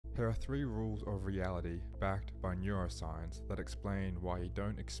There are 3 rules of reality backed by neuroscience that explain why you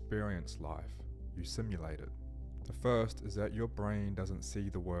don't experience life, you simulate it. The first is that your brain doesn't see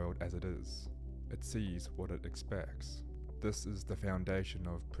the world as it is. It sees what it expects. This is the foundation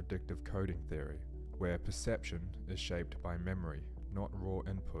of predictive coding theory, where perception is shaped by memory, not raw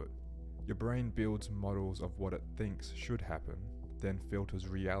input. Your brain builds models of what it thinks should happen, then filters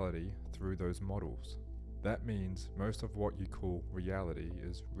reality through those models. That means most of what you call reality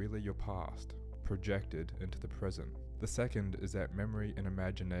is really your past, projected into the present. The second is that memory and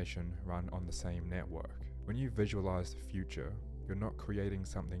imagination run on the same network. When you visualize the future, you're not creating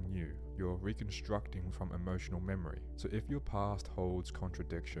something new, you're reconstructing from emotional memory. So if your past holds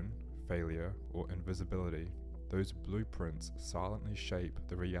contradiction, failure, or invisibility, those blueprints silently shape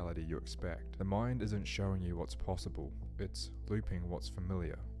the reality you expect. The mind isn't showing you what's possible, it's looping what's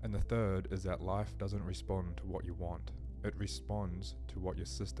familiar. And the third is that life doesn't respond to what you want, it responds to what your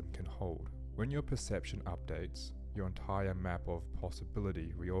system can hold. When your perception updates, your entire map of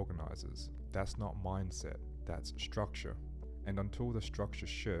possibility reorganizes. That's not mindset, that's structure. And until the structure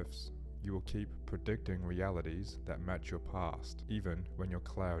shifts, you will keep predicting realities that match your past, even when your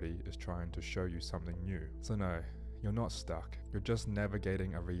clarity is trying to show you something new. So no, you're not stuck. You're just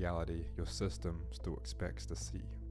navigating a reality your system still expects to see.